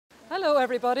Hello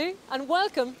everybody and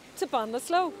welcome to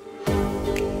Ballinasloe.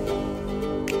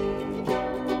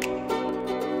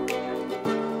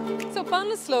 So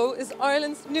Ballinasloe is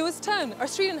Ireland's newest town. Our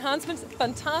street enhancement's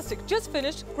fantastic, just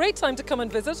finished, great time to come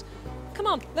and visit. Come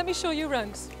on, let me show you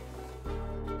around.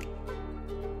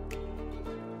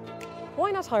 Why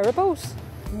not hire a boat?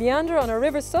 Meander on our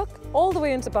river suck all the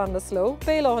way into Ballinasloe,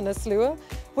 Ballinasloe,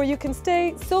 where you can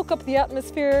stay, soak up the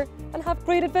atmosphere and have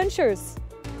great adventures.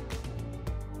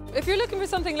 If you're looking for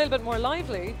something a little bit more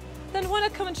lively, then why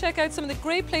not come and check out some of the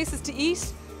great places to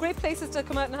eat, great places to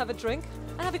come out and have a drink,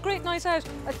 and have a great night out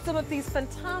at some of these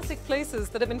fantastic places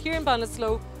that have been here in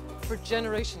Ballinasloe for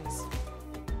generations.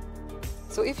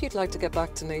 So if you'd like to get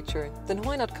back to nature, then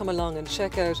why not come along and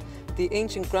check out the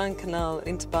ancient Grand Canal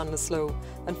into Ballinasloe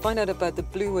and find out about the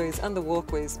blue ways and the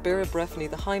walkways, Beara Breffni,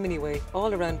 the Hymany Way,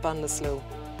 all around Ballinasloe.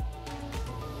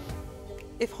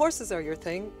 If horses are your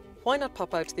thing, why not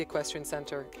pop out to the Equestrian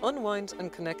Centre, unwind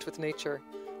and connect with nature?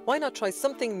 Why not try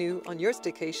something new on your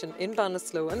staycation in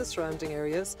Ballinasloe and the surrounding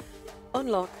areas?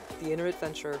 Unlock the inner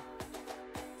adventurer.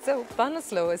 So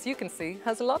Ballinasloe, as you can see,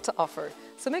 has a lot to offer.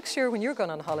 So make sure when you're going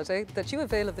on holiday that you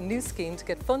avail of the new scheme to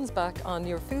get funds back on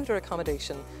your food or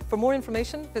accommodation. For more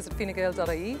information, visit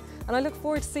gael.ie, and I look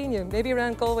forward to seeing you, maybe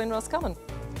around Galway and Roscommon.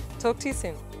 Talk to you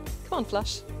soon. Come on,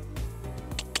 Flash.